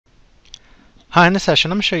Hi, in this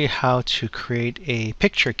session I'm going to show you how to create a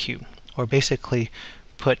picture cube, or basically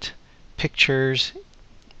put pictures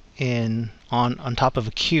on top of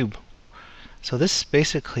a cube. So this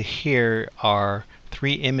basically here are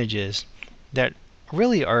three images that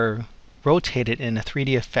really are rotated in a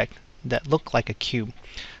 3D effect that look like a cube.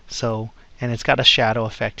 And it's got a shadow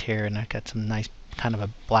effect here, and I've got some nice kind of a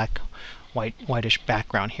black whitish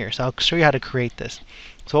background here. So I'll show you how to create this.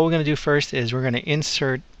 So what we're going to do first is we're going to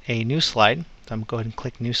insert a new slide. So I'm going to go ahead and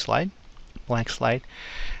click new slide, blank slide,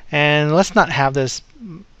 and let's not have this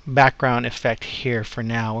background effect here for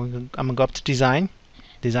now. I'm going to go up to design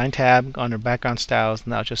tab, go under background styles,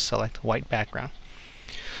 and I'll just select white background.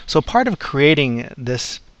 So part of creating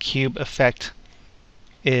this cube effect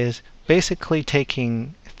is basically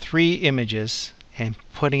taking three images and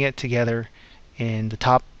putting it together in a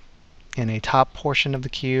top portion of the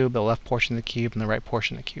cube, the left portion of the cube, and the right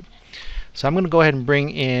portion of the cube. So I'm going to go ahead and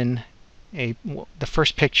bring in the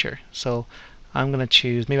first picture. So I'm going to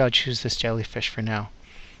choose, maybe I'll choose this jellyfish for now.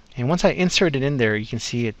 And once I insert it in there, you can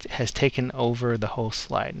see it has taken over the whole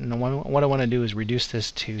slide. And what I want to do is reduce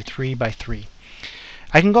this to 3 by 3.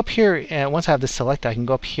 I can go up here, and once I have this selected, I can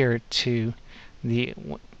go up here to the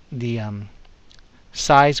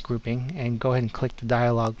size grouping and go ahead and click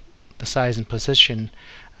the size and position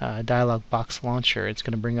dialog box launcher. It's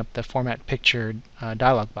going to bring up the format picture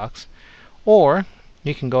dialog box. Or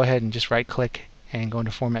you can go ahead and just right click and go into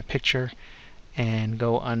format picture and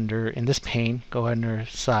go under, in this pane, go under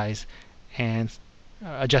size and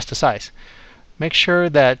adjust the size. Make sure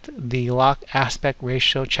that the lock aspect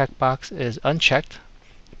ratio checkbox is unchecked,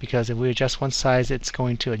 because if we adjust one size, it's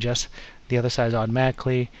going to adjust the other size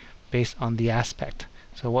automatically based on the aspect.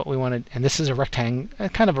 So what we want to, and this is a kind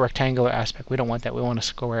of a rectangular aspect. We don't want that. We want a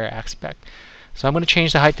square aspect. So I'm going to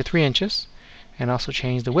change the height to 3 inches and also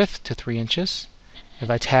change the width to 3 inches. If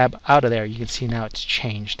I tab out of there, you can see now it's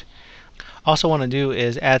changed. Also want to do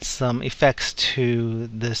is add some effects to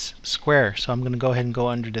this square. So I'm going to go ahead and go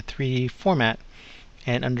under the 3D format,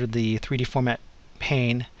 and under the 3D format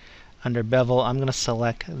pane, under bevel, I'm going to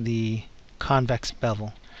select the convex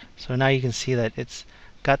bevel. So now you can see that it's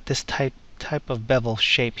got this type of bevel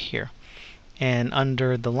shape here. And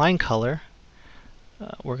under the line color,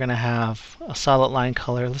 we're going to have a solid line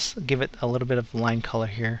color. Let's give it a little bit of line color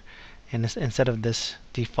here. And instead of this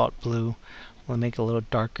default blue, we'll make it a little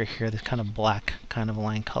darker here, this kind of black kind of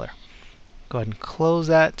line color. Go ahead and close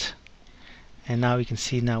that. And now we can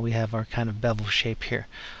see now we have our kind of bevel shape here.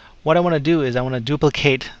 What I want to do is I want to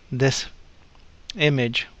duplicate this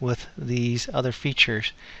image with these other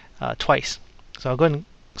features twice. So I'll go ahead and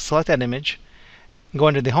select that image, go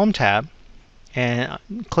under the Home tab, and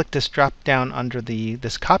click this drop down under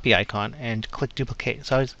this copy icon and click duplicate.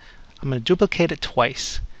 So I'm going to duplicate it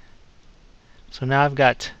twice. So now I've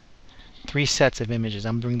got 3 sets of images.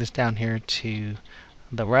 I'm bringing this down here to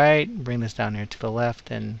the right, bring this down here to the left,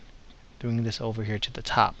 and bring this over here to the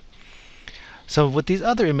top. So with these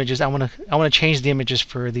other images, I want to change the images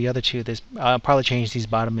for the other two. I'll probably change these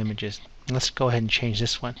bottom images. Let's go ahead and change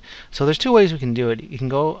this one. So there's 2 ways we can do it. You can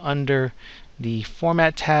go under the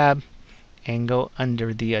Format tab and go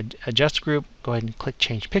under the Adjust group. Go ahead and click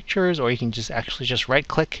Change Pictures, or you can just right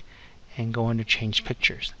click and go under Change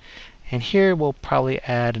Pictures. And here we'll probably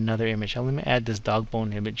add another image. Let me add this dog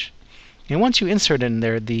bone image. And once you insert it in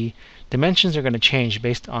there, the dimensions are going to change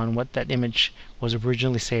based on what that image was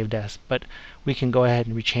originally saved as. But we can go ahead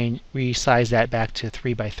and resize that back to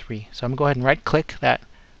 3 by 3. So I'm going to go ahead and right click that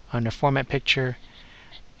under Format Picture,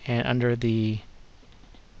 and under the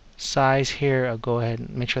size here, I'll go ahead and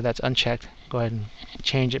make sure that's unchecked. Go ahead and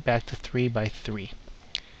change it back to 3 by 3.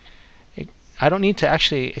 I don't need to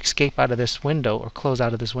actually escape out of this window or close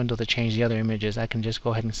out of this window to change the other images. I can just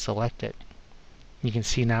go ahead and select it. You can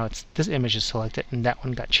see now this image is selected and that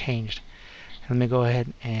one got changed. Let me go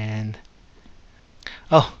ahead and,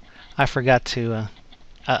 oh, I forgot to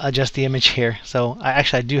adjust the image here. So I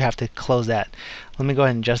do have to close that. Let me go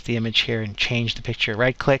ahead and adjust the image here and change the picture.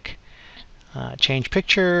 Right click, change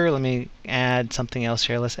picture. Let me add something else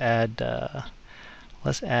here. Let's add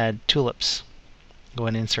tulips. Go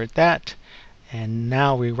ahead and insert that. And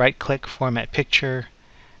now we right click Format Picture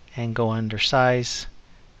and go under Size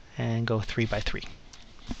and go 3 by 3.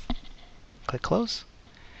 Click Close.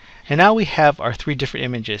 And now we have our 3 different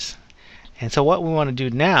images. And so what we want to do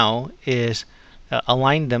now is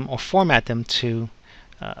align them or format them to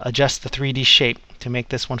adjust the 3D shape, to make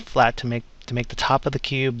this one flat, to make the top of the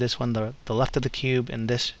cube, this one the left of the cube, and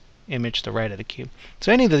this image the right of the cube.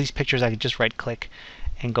 So any of these pictures I could just right click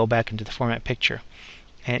and go back into the Format Picture.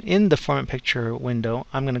 And in the Format Picture window,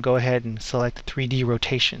 I'm going to go ahead and select 3D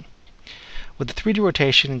rotation. With the 3D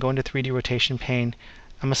rotation, go into 3D rotation pane.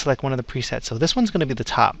 I'm going to select one of the presets. So this one's going to be the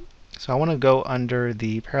top. So I want to go under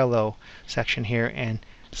the parallel section here and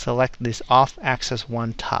select this off axis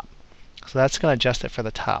 1 top. So that's going to adjust it for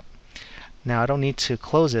the top. Now I don't need to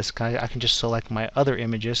close this. I can just select my other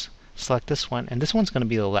images, select this one, and this one's going to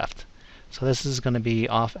be the left. So this is going to be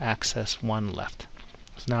off axis 1 left.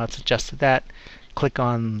 So now it's adjusted that. Click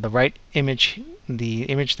on the right image, the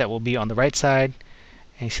image that will be on the right side,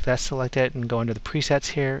 and you see that selected, and go under the presets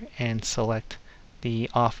here and select the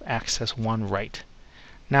off axis 1 right.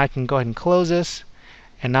 Now I can go ahead and close this,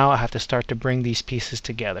 and now I have to start to bring these pieces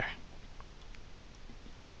together.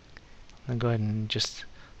 I'll go ahead and just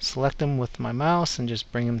select them with my mouse and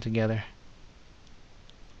just bring them together.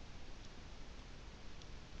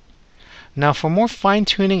 Now for more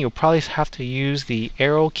fine-tuning, you'll probably have to use the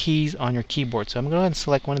arrow keys on your keyboard. So I'm going to go ahead and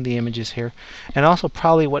select one of the images here. And also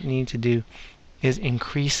probably what you need to do is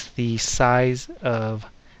increase the size of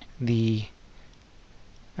the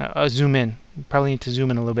zoom in. You probably need to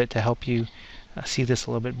zoom in a little bit to help you see this a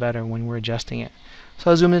little bit better when we're adjusting it.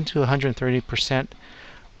 So I'll zoom in to 130%. I'm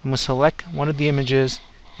going to select one of the images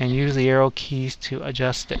and use the arrow keys to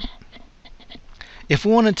adjust it. If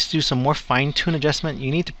we wanted to do some more fine-tune adjustment,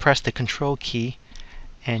 you need to press the control key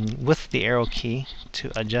and with the arrow key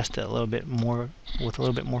to adjust it a little bit more with a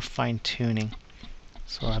little bit more fine-tuning.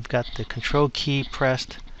 So I've got the control key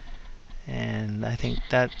pressed, and I think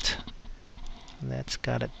that's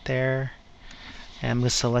got it there. And I'm going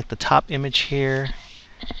to select the top image here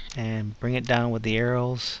and bring it down with the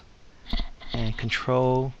arrows, and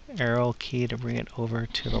control arrow key to bring it over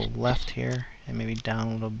to the left here and maybe down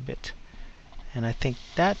a little bit. And I think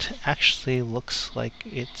that actually looks like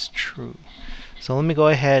it's true. So let me go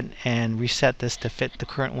ahead and reset this to fit the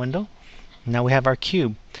current window. Now we have our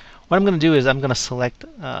cube. What I'm going to do is I'm going to select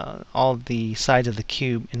all the sides of the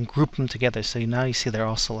cube and group them together. So now you see they're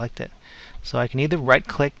all selected. So I can either right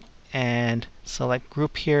click and select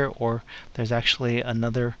group here, or there's actually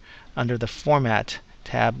another under the format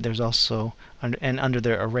tab. There's also under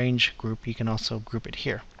the arrange group, you can also group it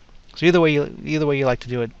here. So either way you like to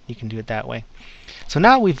do it, you can do it that way. So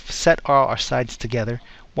now we've set all our sides together.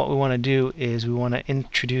 What we want to do is we want to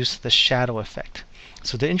introduce the shadow effect.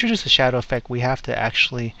 So to introduce the shadow effect, we have to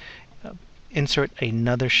actually insert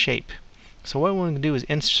another shape. So what we want to do is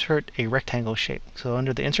insert a rectangle shape. So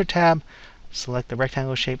under the Insert tab, select the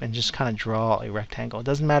rectangle shape and just kind of draw a rectangle. It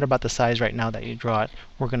doesn't matter about the size right now that you draw it.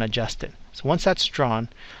 We're going to adjust it. So once that's drawn,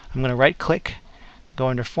 I'm going to right click, go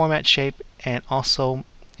under Format Shape, and also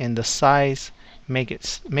in the size, make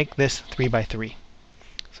this 3 by 3.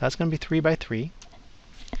 So that's going to be 3 by 3.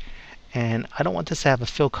 And I don't want this to have a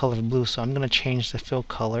fill color of blue, so I'm going to change the fill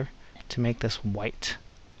color to make this white.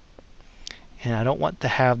 And I don't want to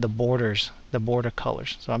have the borders, the border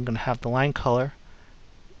colors. So I'm going to have the line color,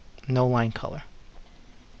 no line color.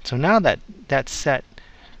 So now that that's set,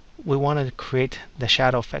 we want to create the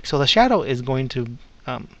shadow effect. So the shadow is going to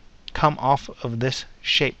come off of this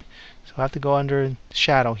shape. So I have to go under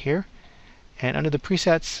shadow here, and under the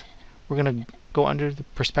presets, we're going to go under the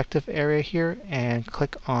perspective area here and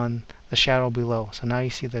click on the shadow below. So now you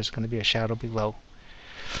see there's going to be a shadow below.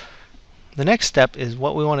 The next step is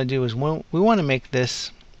what we want to do is we want to make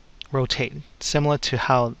this rotate, similar to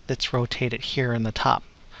how it's rotated here in the top.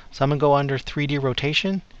 So I'm going to go under 3D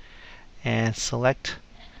rotation and select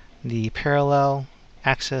the parallel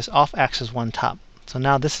axis, off axis 1 top. So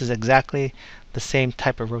now this is exactly the same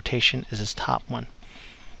type of rotation as this top one.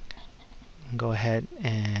 Go ahead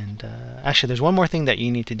and actually there's one more thing that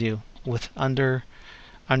you need to do with under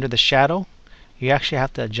the shadow. You actually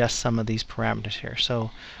have to adjust some of these parameters here.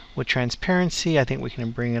 So with transparency, I think we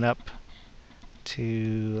can bring it up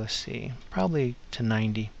to, let's see, probably to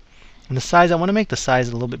 90. And the size, I want to make the size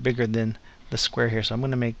a little bit bigger than the square here, so I'm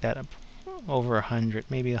going to make that up over 100,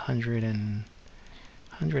 maybe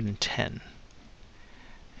 110.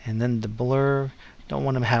 And then the blur, don't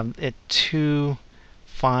want to have it too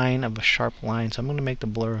fine of a sharp line, so I'm going to make the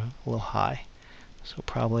blur a little high. So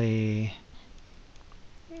probably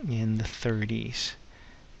in the 30s.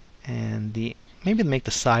 And maybe make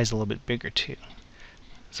the size a little bit bigger too.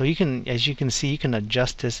 So you can, as you can see, you can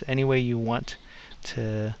adjust this any way you want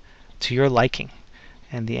to your liking.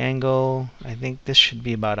 And the angle, I think this should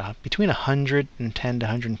be about between 110 to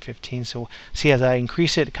 115. So see, as I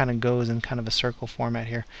increase it, it kind of goes in kind of a circle format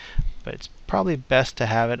here. But it's probably best to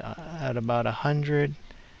have it at about 100,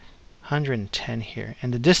 110 here.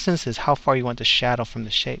 And the distance is how far you want the shadow from the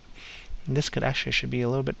shape. And this should be a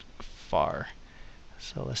little bit far.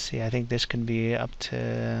 So let's see, I think this could be up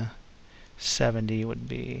to 70 would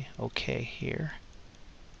be okay here.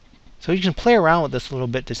 So you can play around with this a little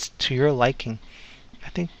bit to your liking. I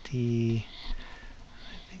think the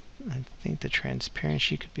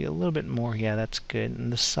transparency could be a little bit more. Yeah, that's good.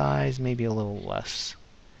 And the size maybe a little less.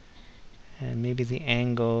 And maybe the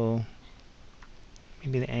angle a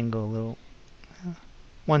little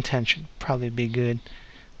 110 should probably be good.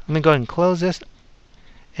 Let me go ahead and close this.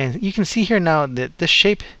 And you can see here now that this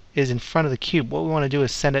shape is in front of the cube. What we want to do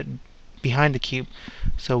is send it behind the cube.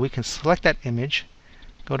 So we can select that image,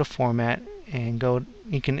 go to Format, and go.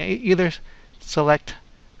 You can either select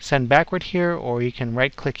Send Backward here, or you can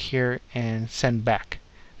right click here and Send Back.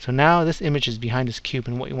 So now this image is behind this cube,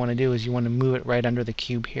 and what you want to do is you want to move it right under the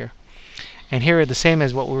cube here. And here, the same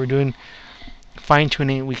as what we were doing,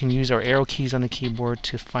 fine-tuning, we can use our arrow keys on the keyboard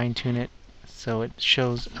to fine-tune it so it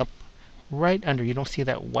shows up right under. You don't see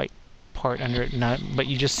that white part under it now, but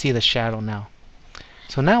you just see the shadow now.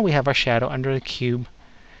 So now we have our shadow under the cube,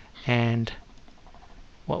 and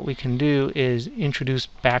what we can do is introduce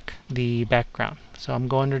back the background. So I'm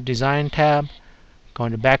going to Design tab,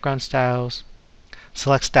 going to Background Styles,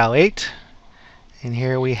 select Style 8, and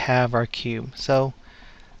here we have our cube. So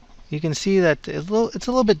you can see that it's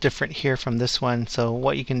a little bit different here from this one. So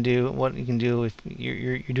what you can do if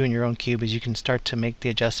you're doing your own cube is you can start to make the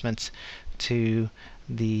adjustments to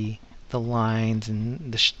the lines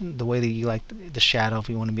and the way that you like the shadow, if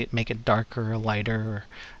you want to make it darker or lighter or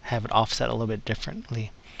have it offset a little bit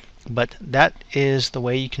differently. But that is the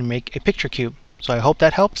way you can make a picture cube. So I hope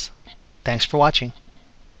that helps. Thanks for watching.